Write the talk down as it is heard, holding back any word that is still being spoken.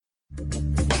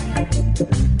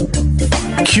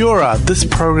Kia ora, this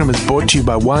program is brought to you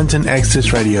by Wellington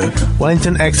Access Radio.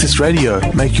 Wellington Access Radio,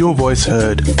 make your voice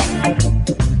heard.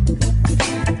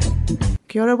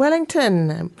 Kia ora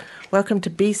Wellington, welcome to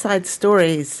B-Side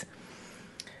Stories.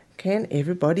 Can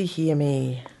everybody hear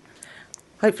me?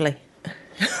 Hopefully.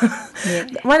 Yeah.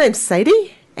 My name's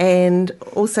Sadie, and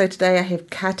also today I have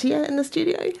Katia in the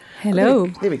studio. Hello.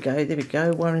 There we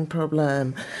go, wiring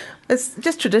problem. It's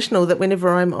just traditional that whenever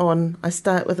I'm on, I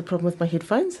start with a problem with my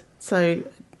headphones. So,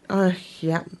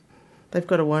 yeah, they've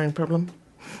got a wiring problem.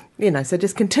 So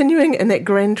just continuing in that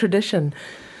grand tradition.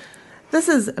 This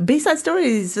is B-Side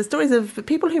Stories, the stories of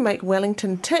people who make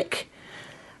Wellington tick.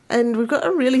 And we've got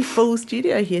a really full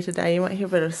studio here today. You might hear a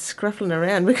bit of scruffling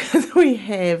around because we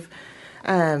have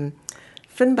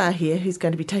Finbar here, who's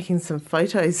going to be taking some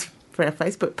photos for our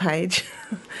Facebook page.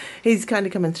 He's kind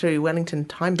of coming through Wellington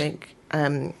Time Bank,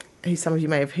 who some of you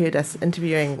may have heard us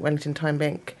interviewing Wellington Time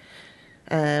Bank.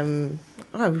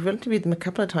 We've interviewed them a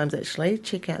couple of times, actually.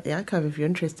 Check out the archive if you're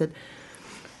interested.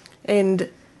 And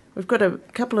we've got a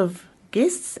couple of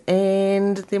guests,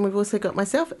 and then we've also got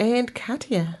myself and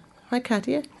Katia. Hi,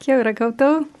 Katia. Kia ora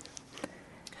koutou.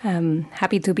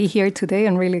 Happy to be here today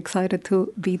and really excited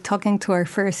to be talking to our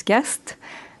first guest.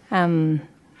 Do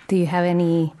you have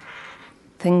any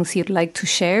things you'd like to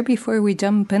share before we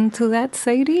jump into that,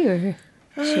 Sadie, or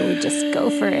should we just go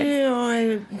for it?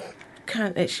 I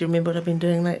can't actually remember what I've been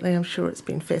doing lately. I'm sure it's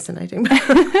been fascinating. I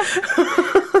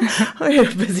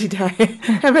had a busy day.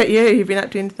 How about you? Have you been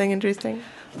up to anything interesting?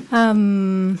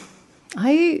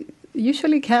 I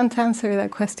usually can't answer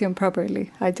that question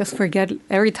properly. I just forget.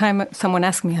 Every time someone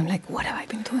asks me, I'm like, what have I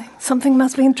been doing? Something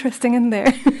must be interesting in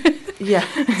there. Yeah,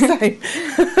 same.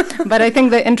 But I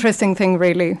think the interesting thing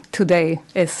really today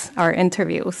is our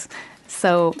interviews.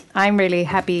 So I'm really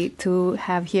happy to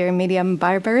have here Miriam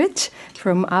Barbarich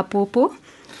from Apopo.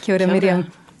 Kia ora,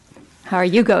 Miriam. How are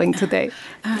you going today?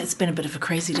 It's been a bit of a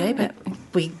crazy day, but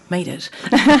we made it.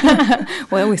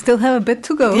 Well, we still have a bit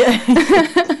to go. Yeah.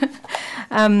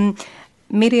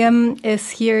 Miriam is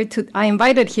here I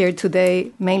invited here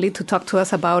today mainly to talk to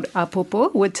us about Apopo,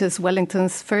 which is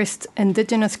Wellington's first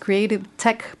Indigenous creative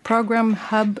tech program,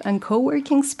 hub and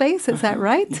co-working space. Is that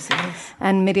right? Yes, it is.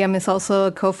 And Miriam is also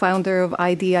a co-founder of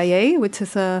IDIA, which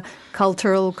is a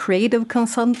cultural creative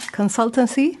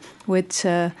consultancy, which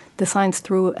designs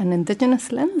through an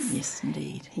Indigenous lens. Yes,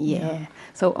 indeed. Yeah.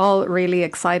 So all really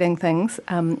exciting things.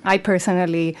 I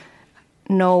personally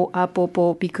know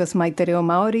Apopo because my Te Reo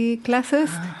Maori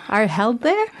classes are held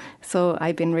there. So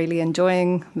I've been really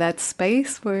enjoying that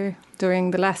space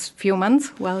during the last few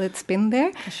months while it's been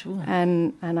there. For sure.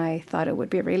 And I thought it would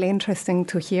be really interesting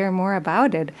to hear more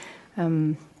about it.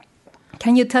 Can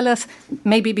you tell us,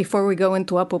 maybe before we go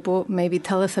into Apopo, maybe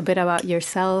tell us a bit about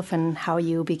yourself and how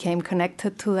you became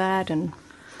connected to that? And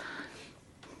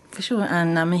For sure.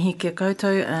 Ngā mihi kia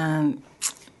koutou.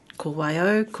 Ko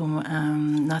Waio, ko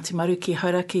Ngāti Maru ki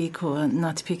Hauraki, ko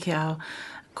Ngāti Pikeao,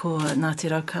 ko Ngāti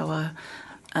Raukawa,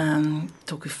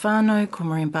 tōku whānau, ko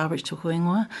Miriam Barbarich, tōku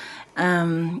ingoa.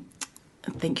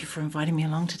 Thank you for inviting me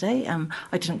along today.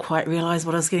 I didn't quite realise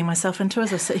what I was getting myself into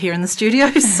as I sit here in the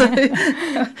studio, so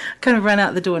kind of ran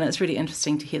out the door, and it's really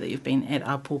interesting to hear that you've been at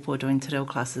Apopo doing te reo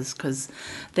classes, because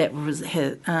that was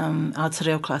our te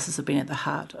reo classes have been at the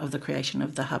heart of the creation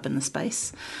of the hub and the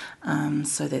space.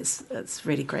 So that's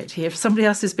really great to hear. Somebody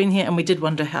else who's been here, and we did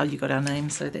wonder how you got our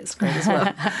name, so that's great as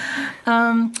well.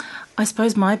 I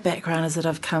suppose my background is that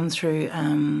I've come through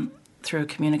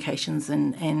communications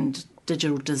and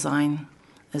digital design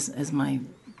as my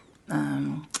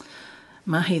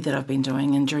mahi that I've been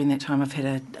doing, and during that time I've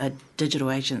had a digital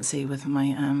agency with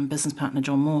my business partner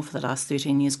John Moore for the last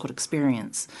 13 years called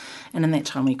Experience, and in that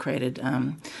time we created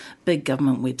big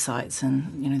government websites,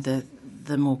 and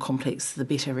the more complex the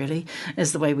better really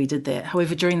is the way we did that.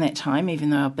 However, during that time, even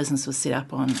though our business was set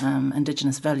up on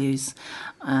Indigenous values,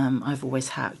 I've always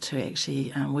harked to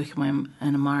actually work in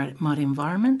a Māori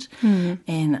environment.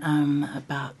 And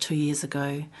about 2 years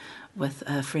ago, with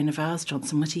a friend of ours,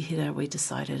 Johnson Witihira, we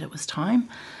decided it was time.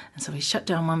 And so we shut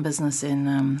down one business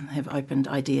and have opened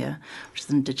IDEA, which is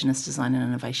Indigenous Design and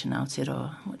Innovation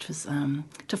Aotearoa, which was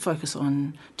to focus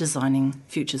on designing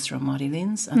futures through a Māori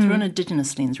lens, through an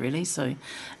Indigenous lens really. So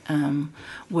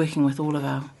working with all of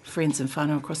our friends and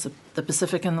whānau across the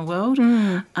Pacific and the world.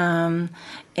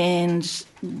 And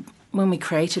when we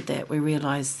created that, we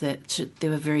realised that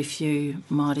there were very few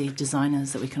Māori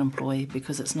designers that we can employ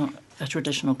because it's not a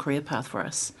traditional career path for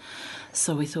us.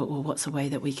 So we thought, well, what's a way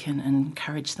that we can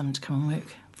encourage them to come and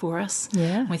work for us?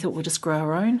 Yeah. We thought we'll just grow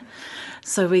our own.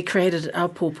 So we created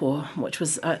Apopo, which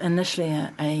was initially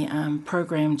a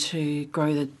program to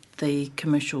grow the the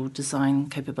commercial design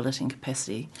capability and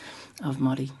capacity of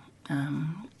Māori,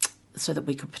 so that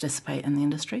we could participate in the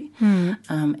industry.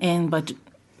 And by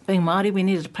being Māori, we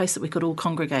needed a place that we could all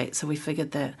congregate. So we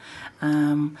figured that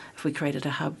if we created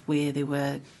a hub where there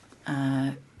were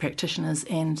practitioners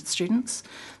and students,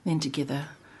 then together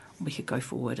we could go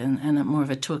forward and more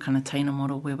of a tuakana teina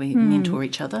model where we mentor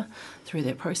each other through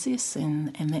that process,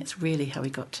 and that's really how we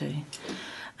got to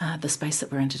the space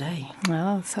that we're in today.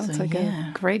 Oh, sounds So, like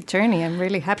yeah. a great journey. I'm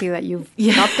really happy that you've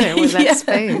got there with that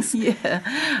space.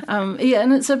 And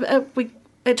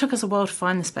it took us a while to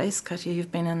find the space. Katia,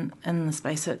 you've been in the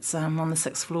space. It's on the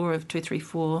 6th floor of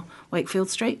 234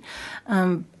 Wakefield Street.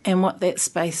 And what that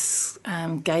space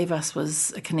gave us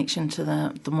was a connection to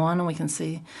the moana. We can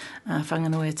see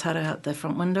Whanganui Tara out the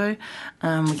front window.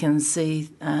 We can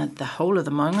see the whole of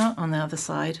the maunga on the other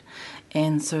side.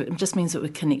 And so it just means that we're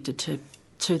connected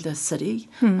to the city,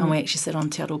 and we actually sit on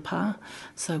Te Aropa,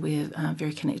 so we're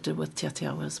very connected with Te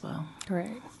Aotearoa as well.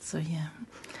 Right. So, yeah.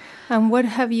 And what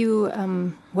have you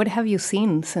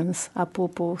seen since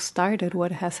Apopo started?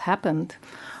 What has happened?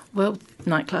 Well,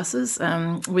 night classes.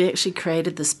 We actually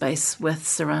created the space with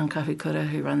Saran Kahukura,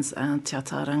 who runs Te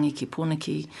Atarangi ki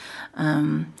Pōniki,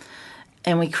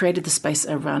 and we created the space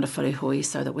around a wharehui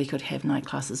so that we could have night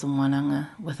classes in Wainanga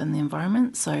within the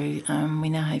environment. So we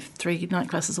now have 3 night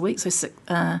classes a week, so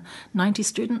 90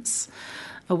 students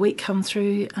a week come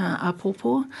through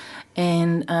Apopo,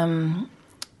 and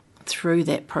through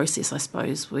that process, I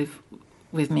suppose,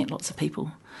 we've met lots of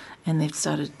people, and that's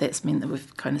meant that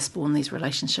we've kind of spawned these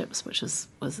relationships, which is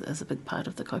a big part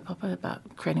of the kaupapa, about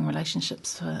creating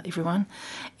relationships for everyone.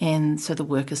 And so the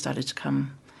work has started to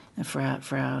come for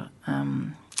our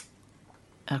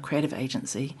creative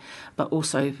agency, but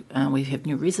also we have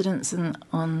new residents in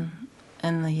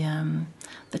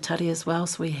the tari as well.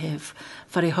 So we have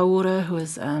Whare Hauora, who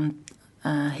is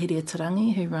Hiria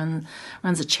Tarangi, who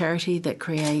runs a charity that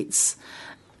creates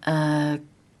there's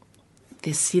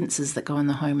sensors that go in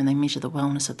the home and they measure the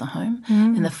wellness of the home,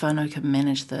 and the whānau can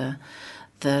manage the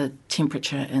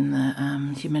temperature and the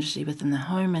humidity within the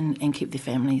home and keep their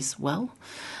families well.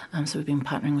 So we've been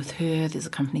partnering with her. There's a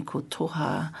company called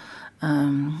Toha,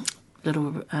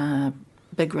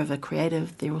 Big River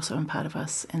Creative. They're also in part of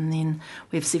us. And then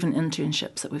we have 7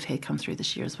 internships that we've had come through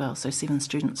this year as well. So 7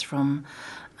 students from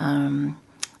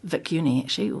Vic Uni,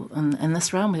 actually, in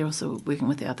this realm. We're also working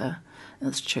with the other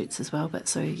institutes as well. But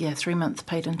so, 3-month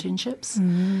paid internships.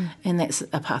 And that's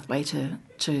a pathway to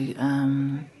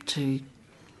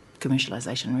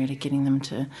commercialisation, really, getting them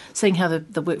to seeing how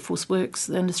the workforce works,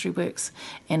 the industry works,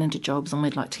 and into jobs, and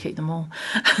we'd like to keep them all.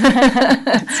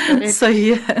 So,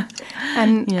 yeah.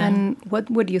 And what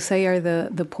would you say are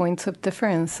the points of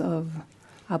difference of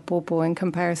Apopo in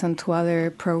comparison to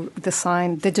other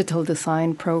digital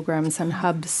design programs and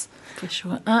hubs? For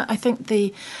sure. I think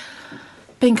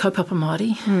being kaupapa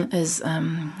Māori is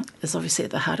obviously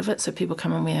at the heart of it, so people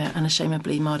come and we're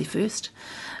unashamedly Māori first.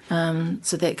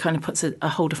 So that kind of puts a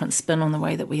whole different spin on the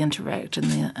way that we interact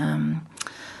and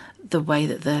the way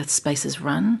that the space is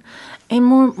run. And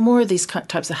more of these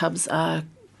types of hubs are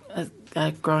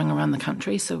growing around the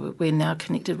country. So we're now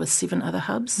connected with 7 other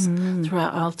hubs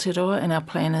throughout Aotearoa, and our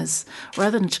plan is,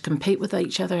 rather than to compete with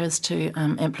each other, is to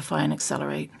amplify and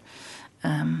accelerate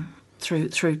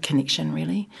through connection,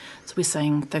 really. So we're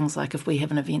saying things like, if we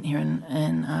have an event here in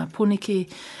Pōniki,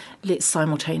 let's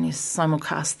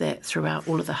simulcast that throughout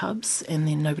all of the hubs, and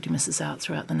then nobody misses out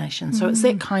throughout the nation. So it's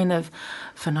that kind of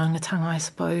whanaungatanga, I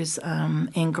suppose,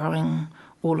 and growing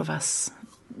all of us,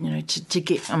 to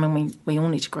get, we all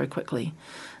need to grow quickly.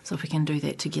 So if we can do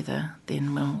that together,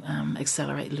 then we'll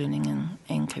accelerate learning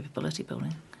and capability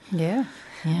building. Yeah.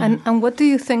 And what do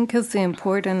you think is the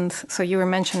importance? So you were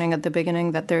mentioning at the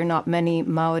beginning that there are not many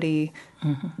Māori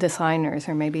designers,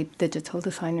 or maybe digital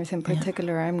designers in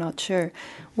particular, I'm not sure.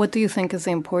 What do you think is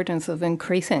the importance of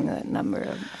increasing that number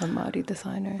of Māori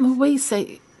designers? Well, we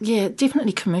say,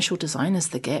 definitely commercial design is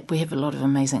the gap. We have a lot of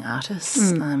amazing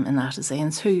artists and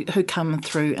artisans who come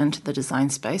through into the design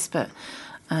space, but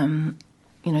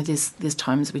there's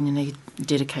times when you need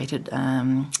dedicated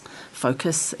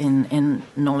focus and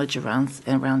knowledge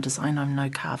around design. I'm no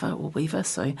carver or weaver,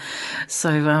 so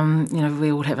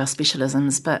we all have our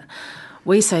specialisms, but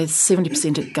we say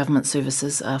 70% of government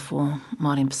services are for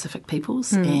Māori and Pacific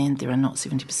peoples, and there are not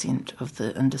 70% of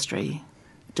the industry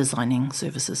designing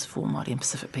services for Māori and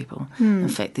Pacific people. In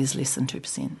fact, there's less than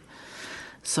 2%.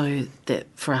 So that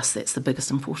for us, that's the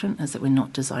biggest important, is that we're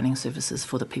not designing services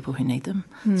for the people who need them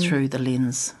through the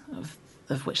lens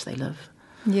of which they live.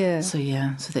 Yeah. So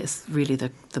that's really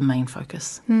the main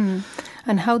focus.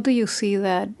 And how do you see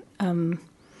that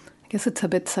guess it's a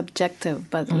bit subjective,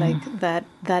 but like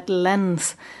that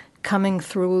lens coming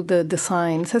through the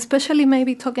designs, especially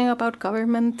maybe talking about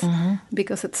government,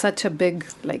 because it's such a big,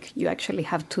 like you actually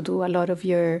have to do a lot of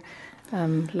your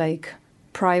like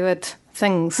private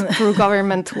things through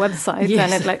government websites, Yes.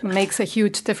 and it like makes a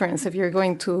huge difference if you're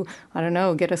going to, I don't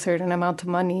know, get a certain amount of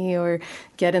money or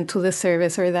get into this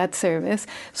service or that service.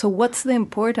 So what's the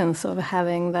importance of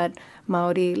having that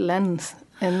Maori lens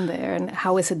in there, and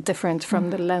how is it different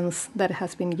from the lens that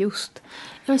has been used?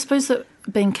 I suppose that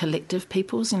being collective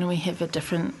peoples, we have a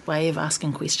different way of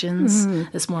asking questions.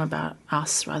 It's more about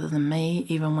us rather than me.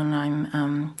 Even when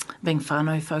I'm being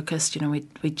whānau focused,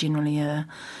 we generally are.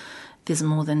 There's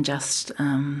more than just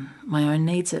my own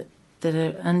needs that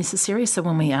are necessary. So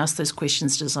when we ask those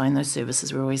questions to design those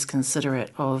services, we're always considerate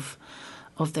of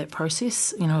that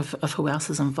process, of who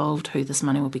else is involved, who this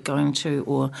money will be going to,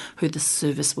 or who the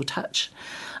service will touch.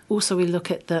 Also, we look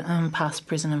at the past,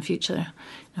 present and future.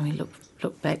 We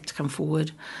look back to come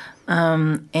forward,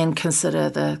 and consider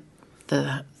the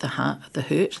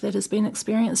hurt that has been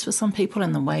experienced for some people,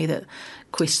 and the way that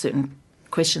certain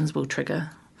questions will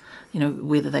trigger,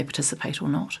 whether they participate or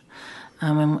not.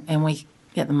 And we,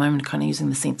 at the moment, kind of using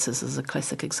the census as a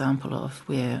classic example of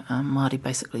where Māori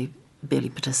basically barely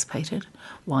participated.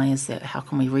 Why is that? How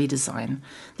can we redesign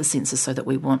the census so that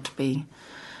we want to be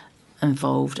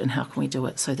involved, and how can we do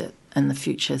it so that in the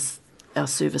future our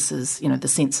services, the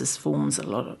census forms a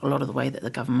lot of the way that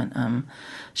the government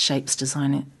shapes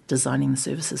designing the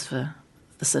services for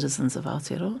the citizens of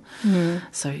Aotearoa.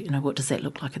 So, what does that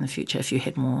look like in the future if you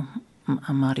had more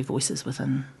Māori voices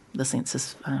within the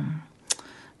census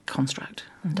construct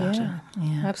and data?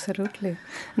 Yeah. Absolutely.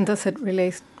 And does it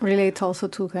relate also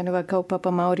to kind of a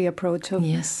kaupapa Māori approach of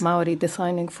Māori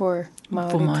designing for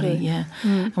Māori? For Māori, yeah.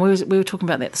 And we were talking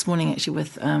about that this morning actually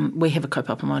with, we have a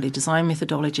kaupapa Māori design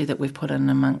methodology that we've put in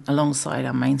alongside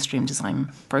our mainstream design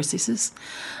processes,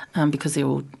 because they're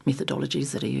all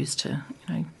methodologies that are used to,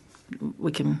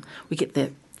 we get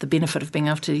the benefit of being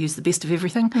able to use the best of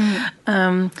everything.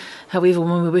 However,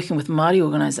 when we're working with Māori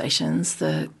organisations,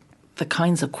 the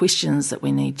kinds of questions that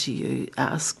we need to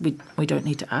ask, we don't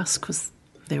need to ask because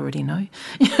they already know.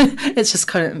 It's just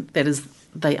kind of,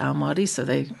 they are Māori, so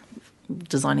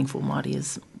designing for Māori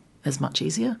is much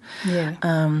easier. Yeah.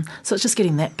 So it's just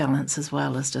getting that balance as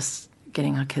well as just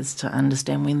getting our kids to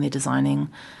understand when they're designing,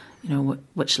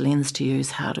 which lens to use,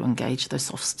 how to engage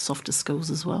those softer skills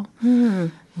as well.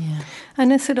 Yeah.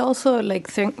 And is it also like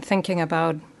thinking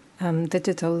about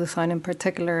digital design in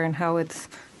particular, and how it's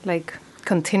like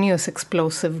continuous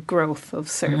explosive growth of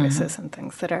services and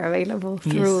things that are available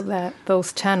through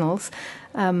those channels?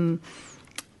 Let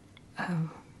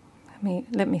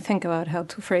me think about how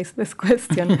to phrase this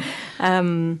question.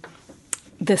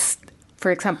 For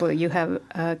example, you have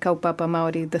a kaupapa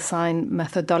Māori design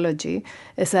methodology.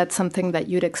 Is that something that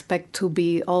you'd expect to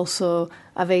be also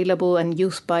available and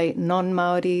used by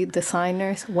non-Māori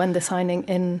designers when designing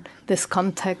in this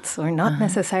context, or not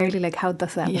necessarily? Like, how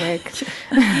does that work?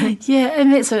 Yeah,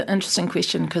 and that's an interesting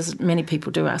question, because many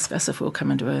people do ask us if we'll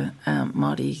come into a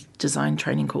Māori design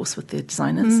training course with their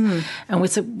designers. And we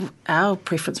said our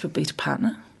preference would be to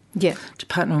partner. Yeah, to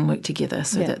partner and work together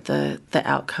so that the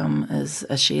outcome is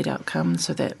a shared outcome,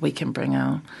 so that we can bring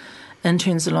our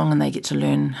interns along and they get to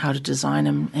learn how to design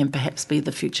and perhaps be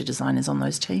the future designers on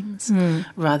those teams,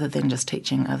 rather than just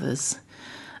teaching others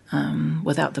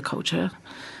without the culture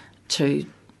to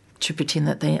pretend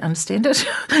that they understand it.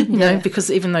 you know,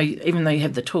 because even though you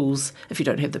have the tools, if you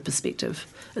don't have the perspective,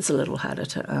 it's a little harder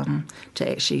to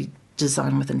actually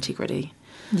design with integrity.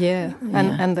 Yeah,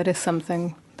 and that is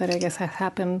something that I guess has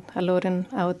happened a lot in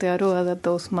Aotearoa, that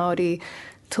those Māori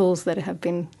tools that have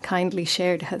been kindly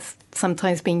shared has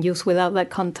sometimes been used without that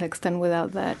context and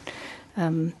without that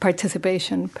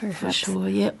participation, perhaps. For sure,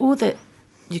 yeah. Or that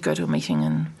you go to a meeting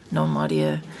and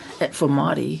non-Māori for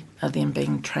Māori are then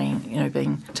being trained,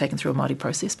 being taken through a Māori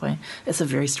process by. It's a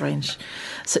very strange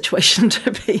situation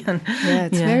to be in. Yeah,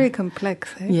 it's very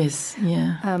complex. Eh? Yes,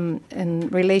 yeah. In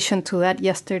relation to that,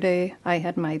 yesterday, I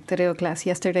had my te reo class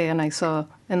yesterday, and I saw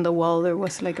in the wall there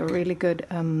was like a really good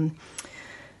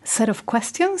set of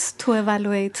questions to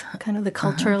evaluate kind of the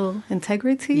cultural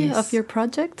integrity of your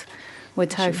project,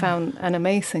 which I found an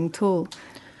amazing tool.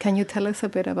 Can you tell us a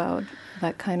bit about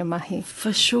that kind of mahi?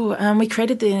 For sure. We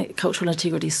created the Cultural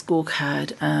Integrity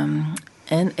Scorecard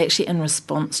in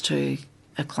response to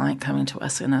a client coming to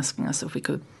us and asking us if we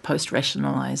could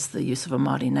post-rationalise the use of a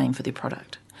Māori name for their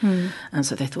product. And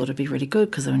so they thought it'd be really good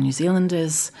because they were New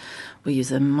Zealanders. We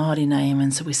use a Māori name,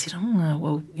 and so we said,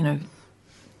 do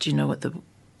you know what the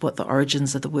what the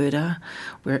origins of the word are,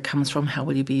 where it comes from, how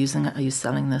will you be using it, are you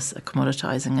selling this,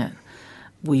 commoditising it,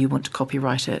 will you want to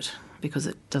copyright it because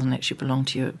it doesn't actually belong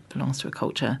to you, it belongs to a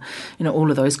culture, all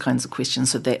of those kinds of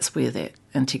questions. So that's where that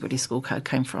integrity scorecard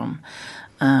came from.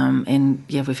 And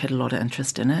we've had a lot of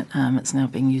interest in it. It's now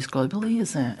being used globally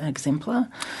as an exemplar.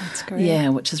 That's great. Yeah,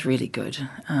 which is really good.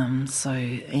 And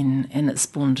it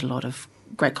spawned a lot of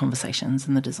great conversations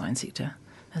in the design sector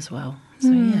as well.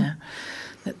 So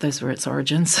those were its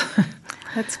origins.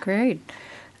 That's great.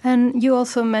 And you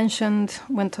also mentioned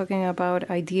when talking about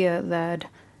IDEA that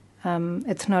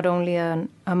it's not only a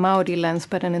Māori lens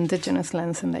but an Indigenous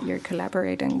lens, and that you're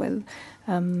collaborating with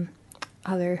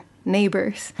other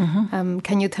neighbours.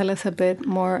 Can you tell us a bit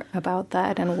more about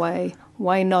that, and why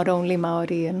not only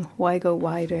Māori, and why go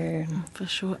wider? For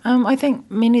sure. I think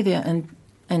many of the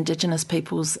Indigenous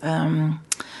peoples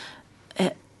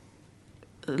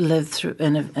live through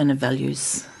in a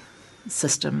values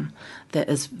system that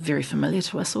is very familiar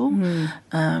to us all.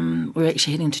 We're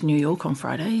actually heading to New York on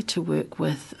Friday to work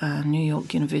with New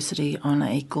York University on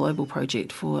a global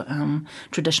project for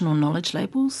traditional knowledge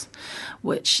labels,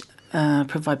 which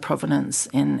provide provenance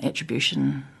and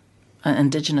attribution,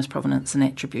 Indigenous provenance and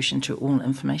attribution to all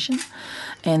information.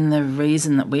 And the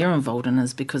reason that we're involved in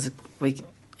is because we,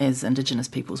 as Indigenous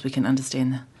peoples, we can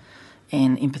understand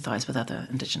and empathise with other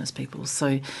Indigenous peoples.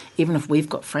 So even if we've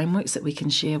got frameworks that we can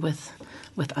share with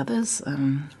others,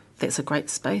 that's a great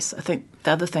space. I think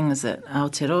the other thing is that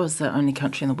Aotearoa is the only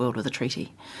country in the world with a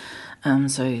treaty.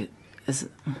 So as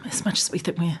much as we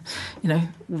think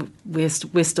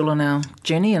we're still on our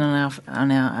journey and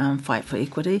on our fight for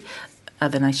equity,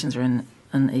 other nations are in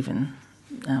even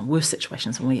worse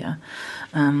situations than we are.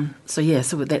 So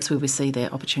that's where we see the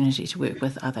opportunity to work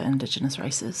with other Indigenous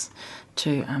races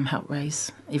to help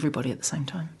raise everybody at the same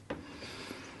time.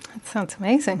 That sounds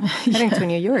amazing. Heading to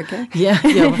New York, eh? Yeah,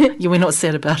 we're not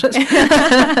sad about it.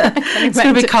 It's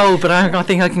going to be cold, but I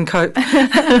think I can cope.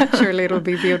 Surely it'll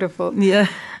be beautiful. Yeah.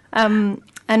 And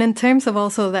in terms of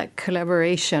also that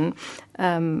collaboration,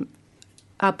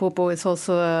 Apopo is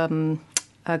also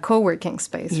a co-working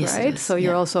space, yes, right? So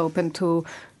you're also open to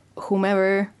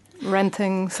whomever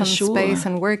renting some space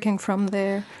and working from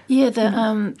there. Yeah,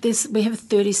 we have a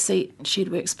 30-seat shared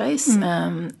workspace,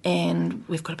 and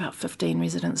we've got about 15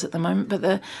 residents at the moment. But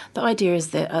the idea is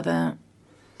that other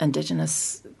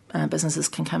Indigenous businesses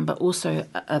can come, but also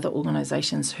other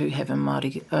organisations who have a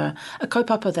Māori, a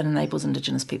kaupapa that enables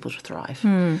Indigenous people to thrive.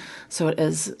 So it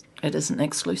isn't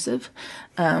exclusive,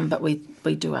 but we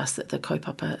do ask that the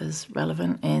kaupapa is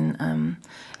relevant, and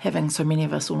having so many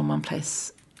of us all in one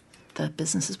place, the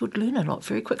businesses would learn a lot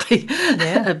very quickly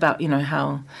about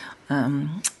how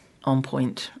on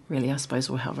point, really, I suppose,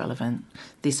 or how relevant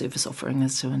their service offering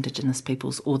is to Indigenous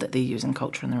peoples, or that they're using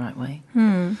culture in the right way.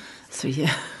 So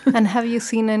And have you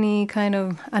seen any kind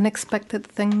of unexpected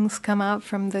things come out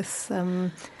from this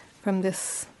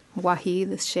wahi,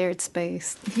 this shared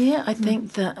space? Yeah, I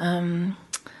think that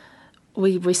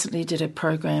we recently did a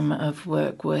program of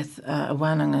work with a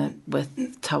wānanga with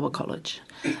Tawa College,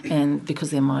 and because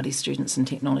they're Māori students in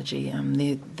technology,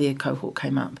 their cohort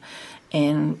came up,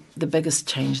 and the biggest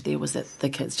change there was that the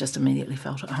kids just immediately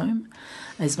felt at home.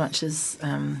 As much as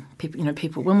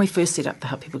people, when we first set up the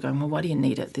hub, people were going, well, why do you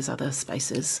need it? There's other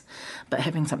spaces, but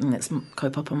having something that's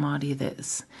kaupapa Māori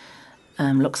that's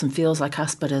looks and feels like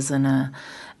us, but is in a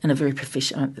very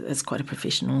professional. It's quite a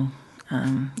professional.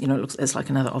 It's like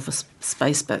another office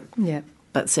space, but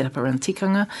set up around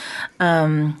tikanga.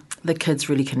 The kids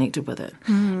really connected with it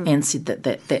and said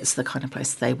that's the kind of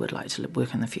place they would like to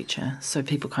work in the future. So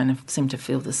people kind of seem to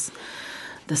feel this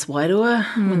wairua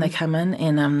when they come in,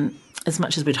 and as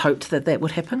much as we'd hoped that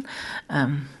would happen,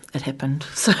 it happened.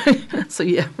 So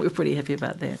we're pretty happy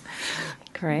about that.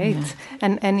 Great. Yeah.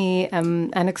 And any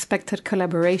unexpected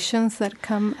collaborations that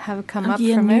have come up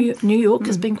from it? New York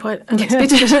has been quite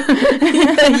unexpected.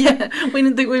 We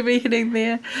didn't think we'd be heading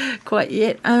there quite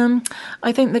yet.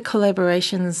 I think the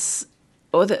collaborations,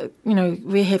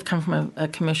 we have come from a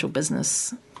commercial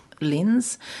business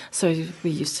lens, so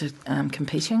we're used to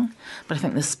competing, but I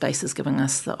think this space is giving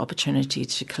us the opportunity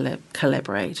to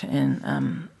collaborate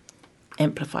and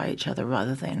amplify each other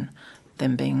rather than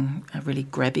them being really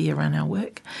grabby around our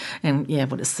work. And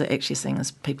what it's actually seeing is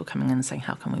people coming in and saying,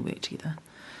 how can we work together?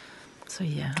 So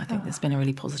I think there's been a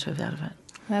really positive out of it.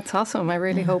 That's awesome. I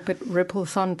really hope it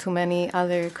ripples on to many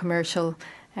other commercial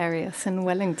areas in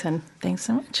Wellington. Thanks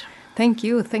so much. Thank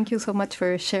you. Thank you so much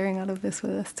for sharing all of this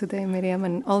with us today, Miriam,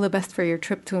 and all the best for your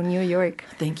trip to New York.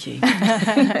 Thank you.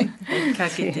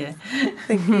 Thank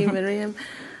you, Miriam.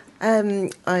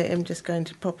 I am just going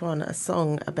to pop on a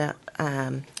song about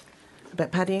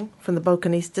about partying from the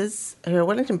Balkanistas, who are a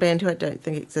Wellington band who I don't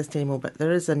think exist anymore, but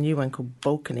there is a new one called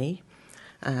Balkany.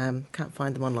 Can't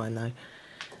find them online though.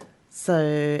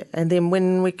 So, and then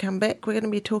when we come back, we're going to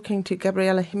be talking to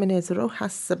Gabriela Jimenez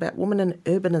Rojas about women in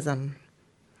urbanism.